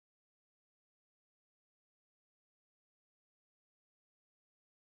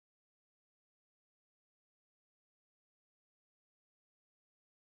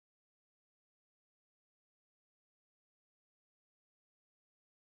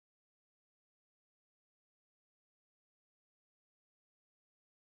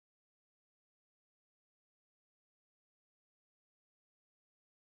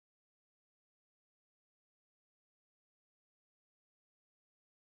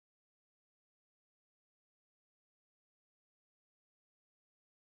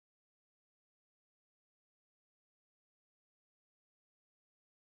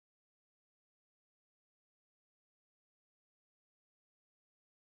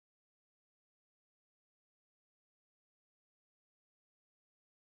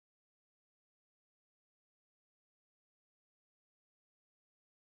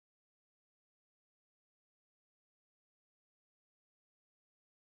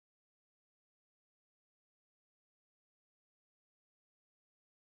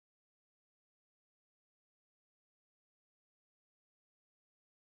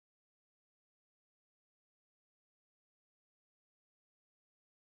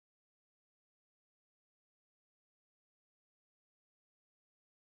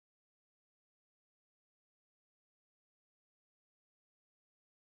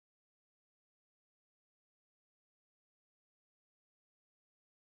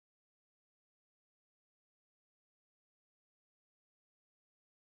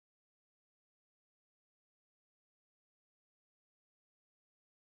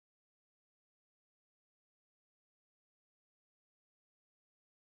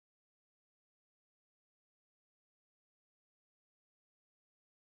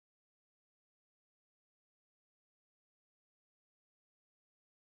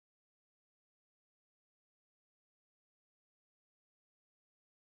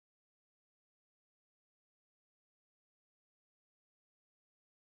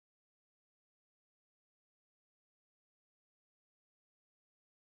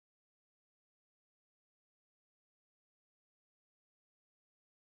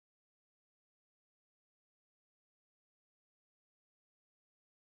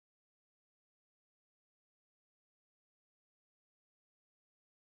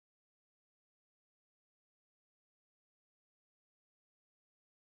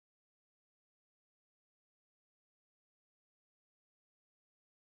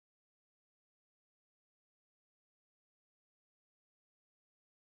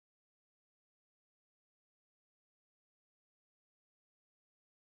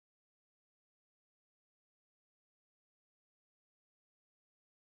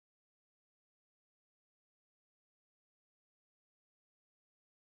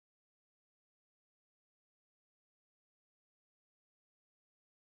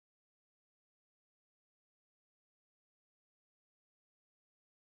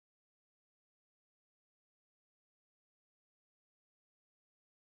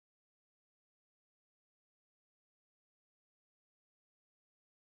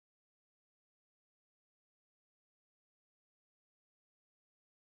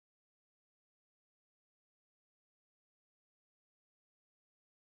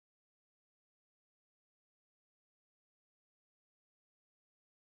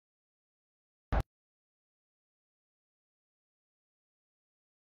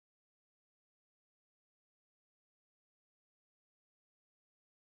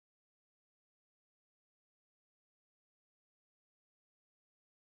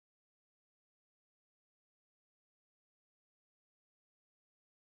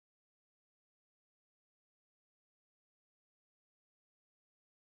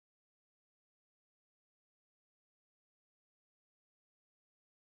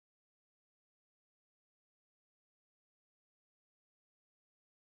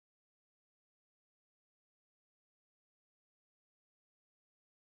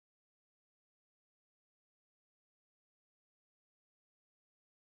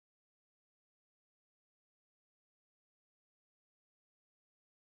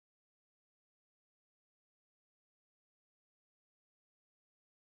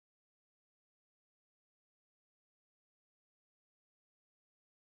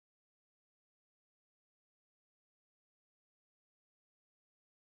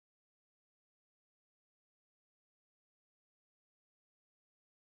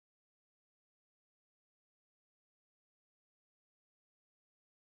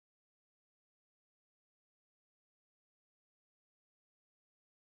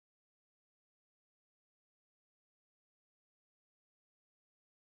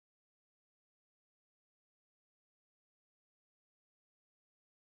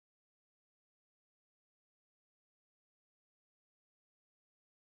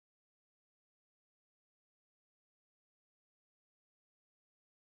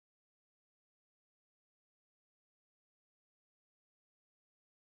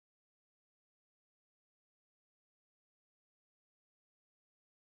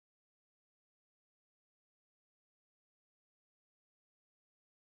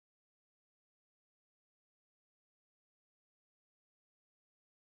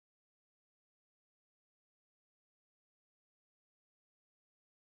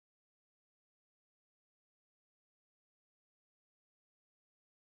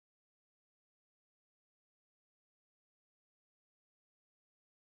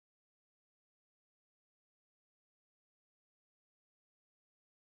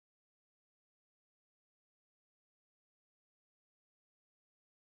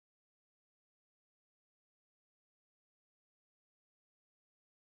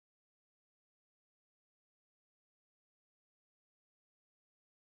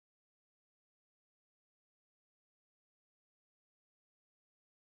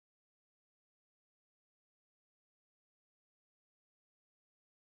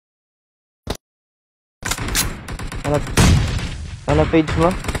Ano, ano page mo?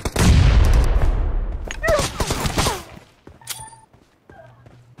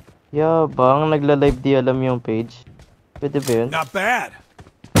 Yabang, nagla-live di alam yung page. Pwede ba yun? Not bad.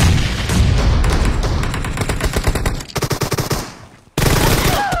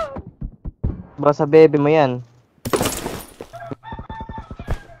 Baka sa bebe mo yan.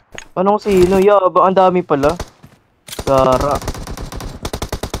 Anong sino? Yabang, ang dami pala. Gara.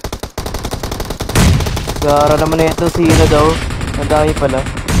 Gara naman na ito, sino daw? Ang dami pala.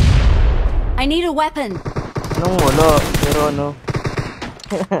 I need a weapon. Anong wala? Pero ano?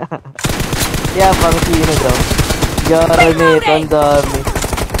 Yabang, sino daw? Gara nito, ang dami.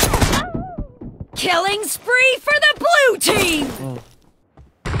 Killing spree for the blue team!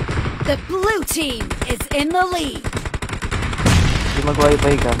 The blue team is in the lead. Di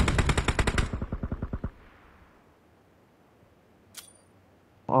mag-wifi ka.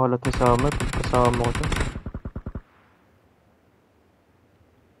 Oh, alat ni Summer. Kasama ko to.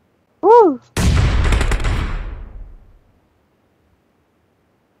 Woo!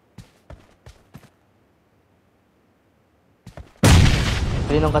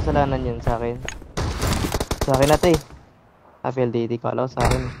 Ayun ang kasalanan yun sa akin. Sa akin natin eh. PLDT ko alaw sa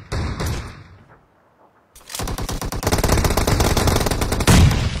akin.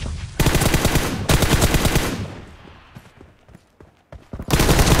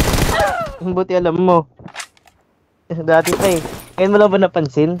 Buti alam mo. Dati pa eh. Ngayon mo lang ba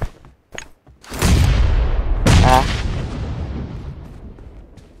napansin? Ha?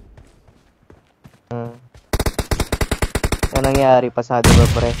 Ano nangyari? Pasado ba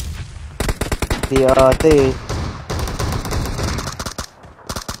pre? Di ate eh.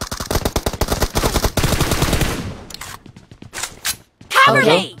 Cover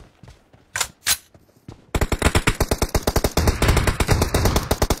me!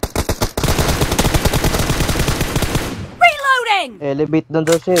 Reloading! Elevate doon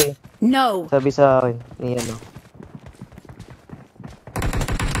daw siya eh. No. Sabi sa akin. Ni ano.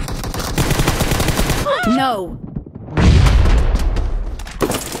 No.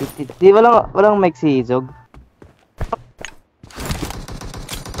 Di walang mic si Izog.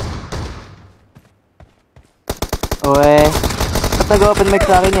 Owe. Nag-open mic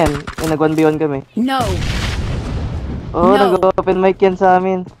sa akin yan. Nag-1v1 kami. No. Oo, No. nag-open mic yan sa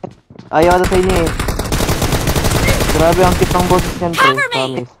amin. Ayaw ata sa inyo eh. Grabe ang cute ng boses niyan, pre. Cover me!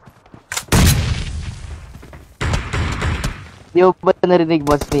 Promise. Di mo ba narinig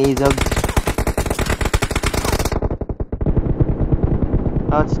boss ni Izog?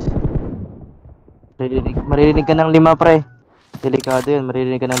 Ouch. Maririnig ka ng 5, pre. Delikado yun,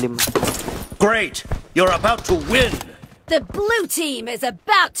 maririnig ka ng 5. Great! You're about to win! The blue team is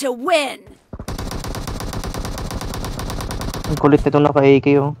about to win. Ang kulit nitong naka-AK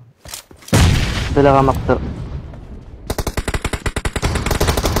yung. Dala ka makto.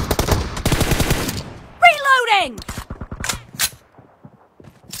 Reloading!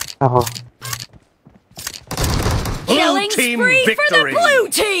 Blue Ako. Killing team spree for the victory! blue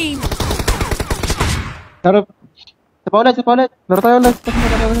team! Sarap. Sa paulit, sa paulit. Laro tayo ulit.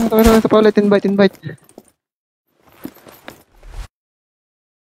 Sa paulit, invite.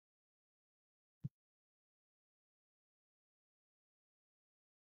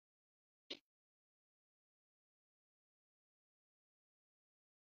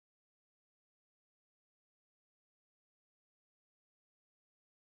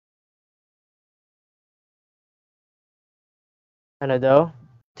 Ano daw?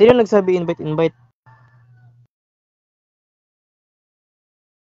 Sino nagsabi invite?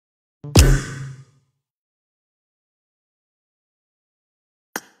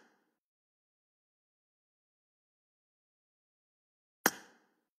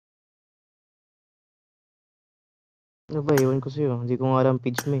 Ano ba? Iwan ko sa'yo. Hindi ko nga alam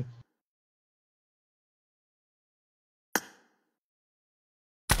page mo eh.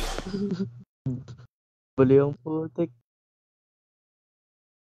 Bali ang putik.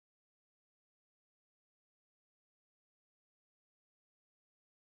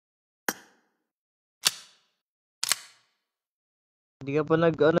 Hindi ka pa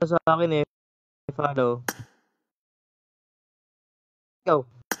nag-ano sa akin eh. Follow. Ikaw.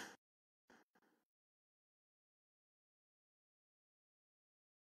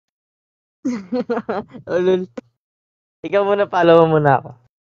 Ulul. Ikaw muna, follow mo muna ako.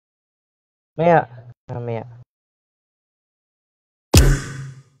 Maya. Maya.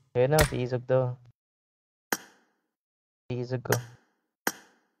 Ayun na, si Izog to. Si Izog ko.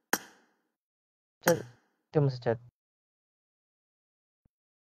 Chat. Ikaw mo sa chat.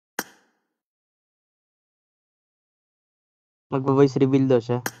 Magbo-voice reveal daw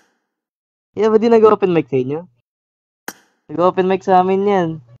siya. Yeah, ba di nag-open mic sa inyo? Nag-open mic sa amin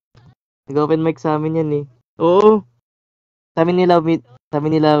yan. Nag-open mic sa amin yan eh. Oo. Sabi nila mid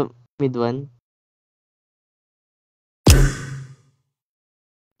 1.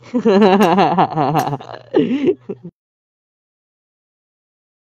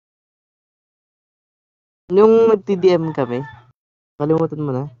 Nung nag-TDM kami, kalimutan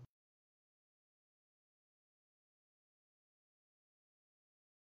mo na.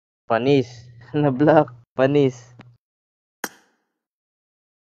 Panis. Na-block. Panis.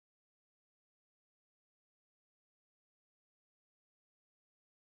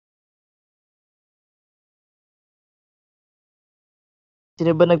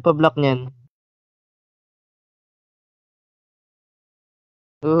 Sino ba nagpa-block niyan?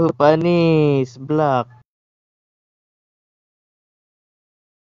 Panis. Block.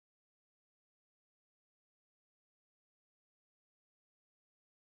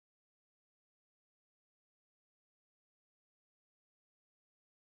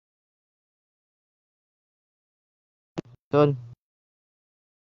 Doon.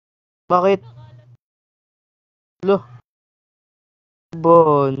 Bakit? Lo.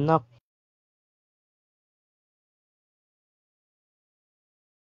 Bonak.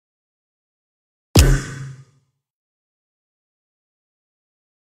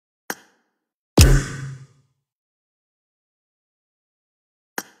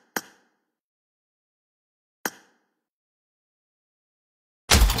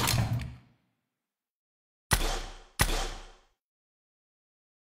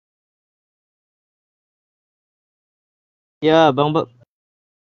 Yeah,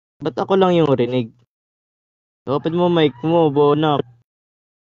 ba't ako lang yung rinig? Open mo mic mo, bonak.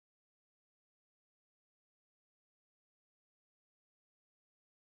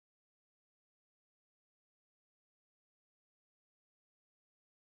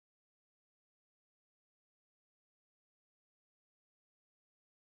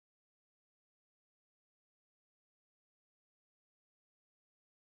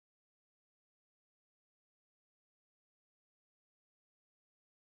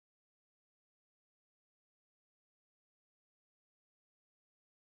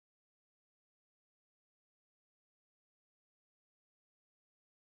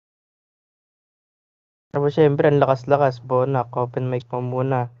 Tapos syempre, ang lakas-lakas, bonak. Open mic mo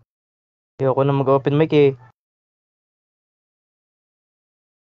muna. Ayoko na mag-open mic eh.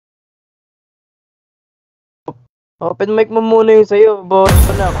 Open mic mo muna yung sa'yo,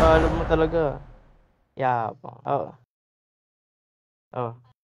 bonak. Alam mo talaga. Yapang. Oh. Oh.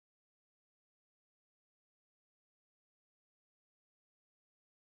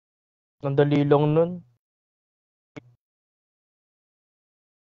 Ang dali lang nun.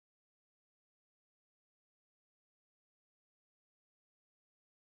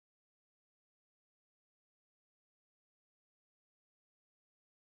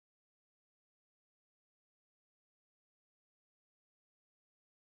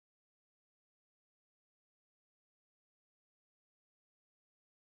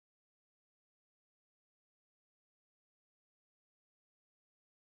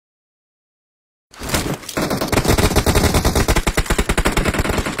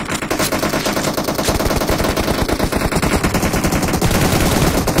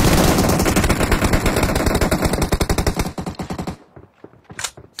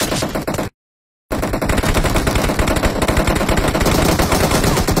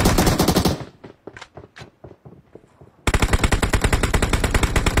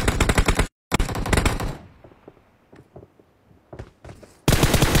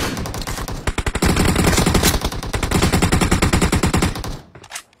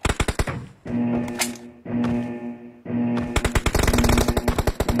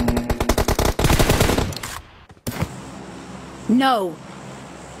 No.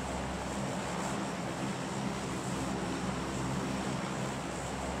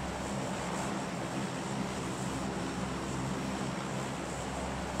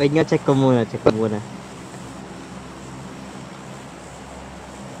 Wait nga, check ko muna.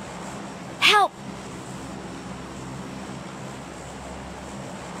 Help!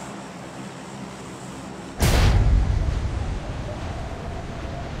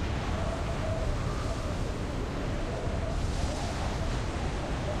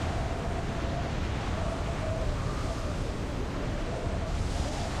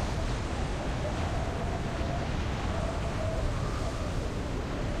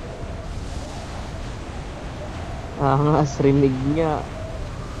 Angas, rinig niya.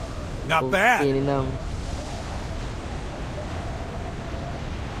 Not bad. Kininam.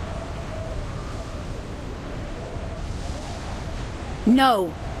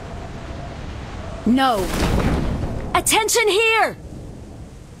 No. No. Attention here!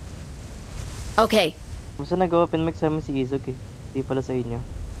 Okay. Basta nag-open mic sa amin si Isog eh. Di pala sa inyo.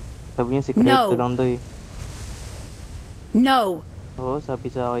 Sabi niya sikreto No. lang daw eh. No. Oo, sabi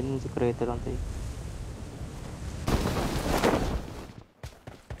sa akin sikreto lang tayo.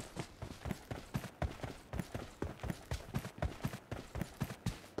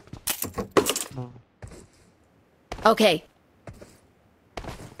 Okay.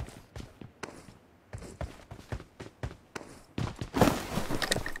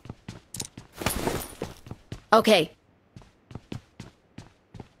 Okay.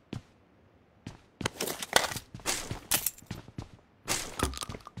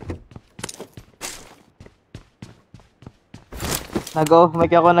 Nag-off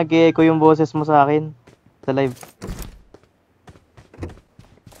mic ako, nag-echo yung boses mo sa akin. Sa live.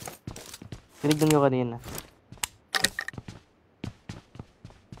 Tinignan ko kanina.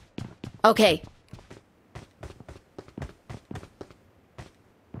 Okay.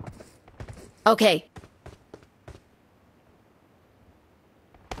 Okay.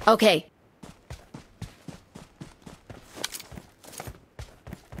 Okay.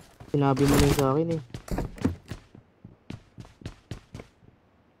 Sinabi mo na yun sa akin eh.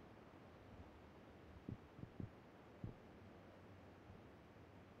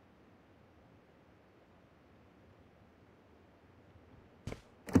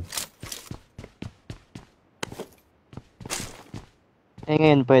 Eh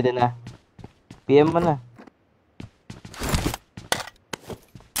ngayon pwede na. PM mo na.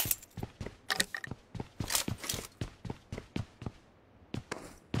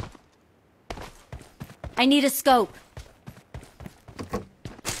 I need a scope.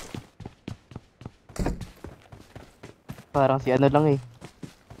 Parang si ano lang eh.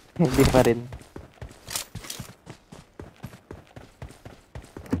 Hindi pa rin.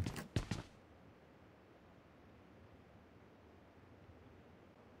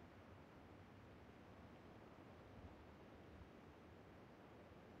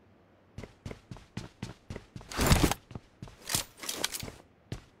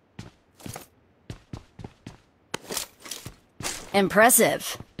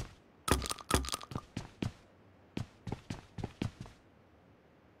 Impressive.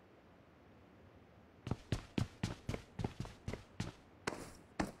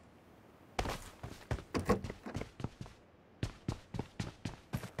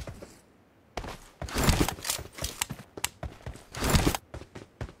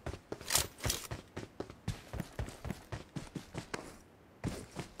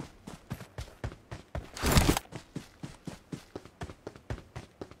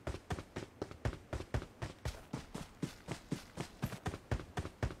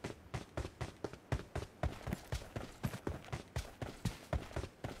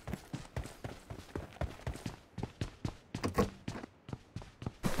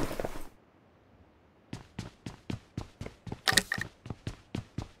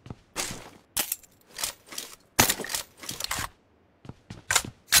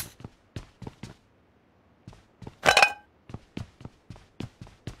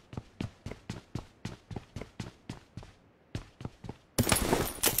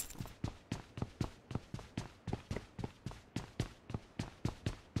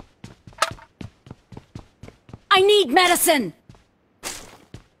 I need medicine!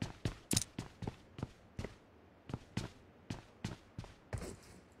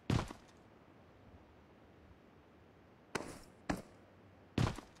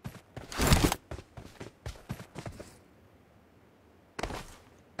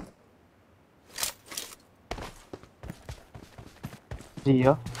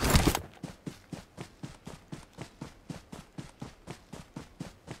 Gio?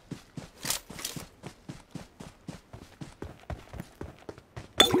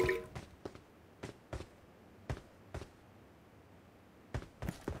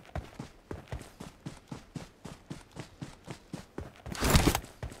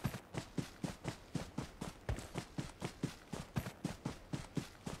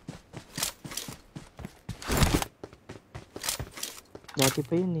 Dati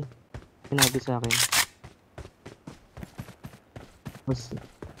pa yun eh. Sinabi sa akin. Mas...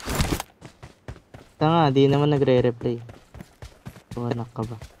 Tanga, di naman nagre-reply. So, anak ka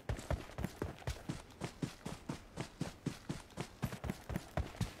ba?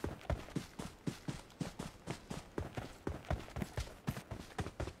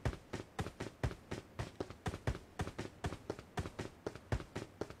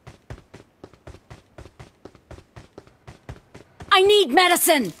 I need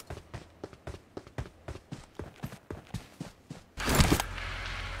medicine!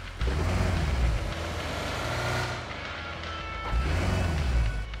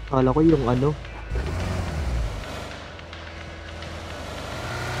 Kala ko yung ano.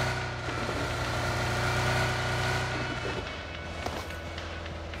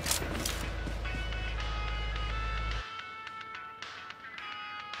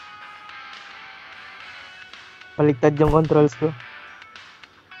 Baliktad yung controls ko.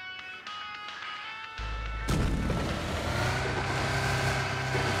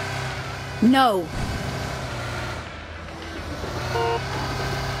 No.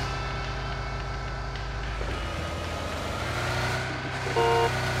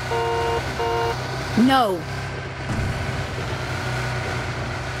 No.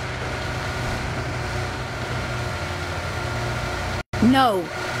 No.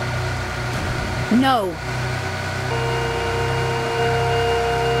 No.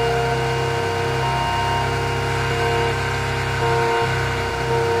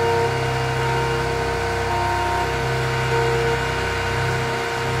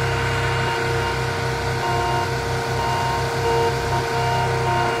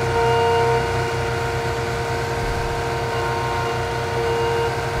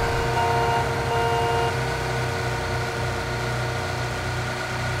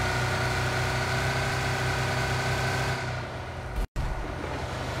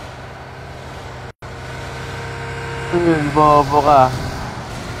 Bobo ka.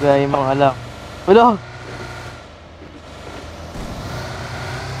 Gaya mong alam. Wala!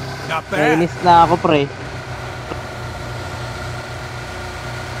 Not bad. Nainis na ako, pre.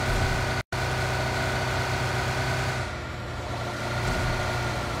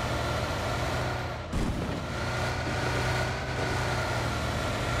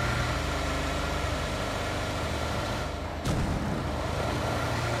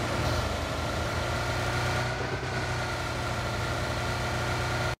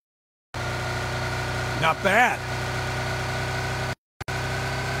 Not bad.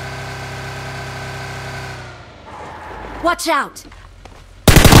 Watch out.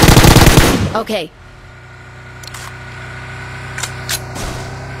 Okay.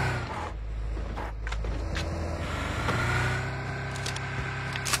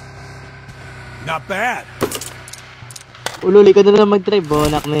 Not bad. Ululi ka na lang mag-drive,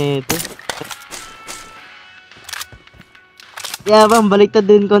 bonak na ito. Yeah, bang, baliktad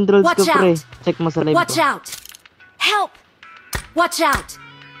din controls Watch ko, pre. out. Check mo sa live Watch ko. out. Help. Watch out.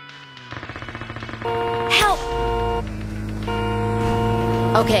 Help.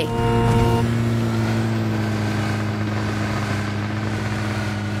 Okay.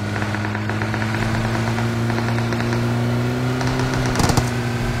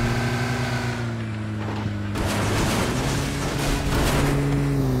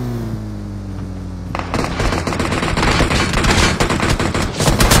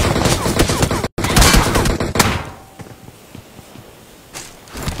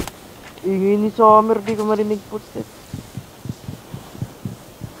 Ingay ni Summer, di ko marinig footsteps.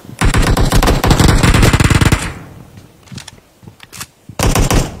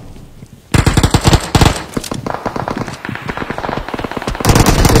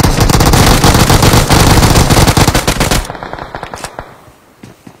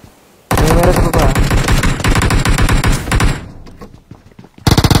 May meron pa ba?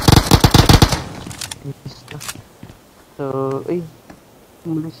 So, ay.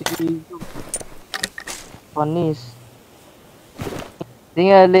 Muli si Kiyo. Panis. Di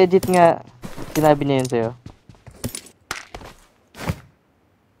nga, legit nga. Sinabi niya yun sa'yo.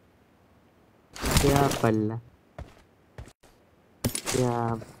 Kaya pala.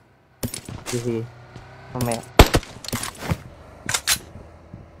 Kaya... Sige. Mamaya.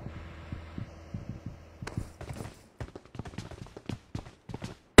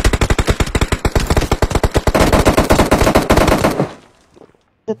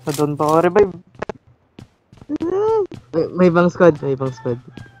 Doon pa ako revive. May ibang squad. May ibang squad.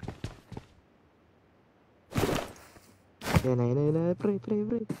 Yan na. Pre.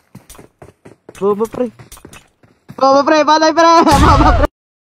 Boba, pre. Patay, pre. Boba, pre.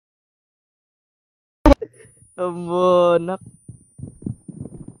 Ambonak.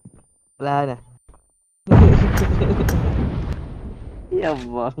 Wala na.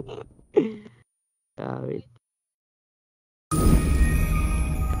 Yabang. Wait.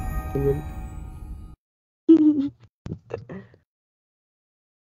 Tingnan.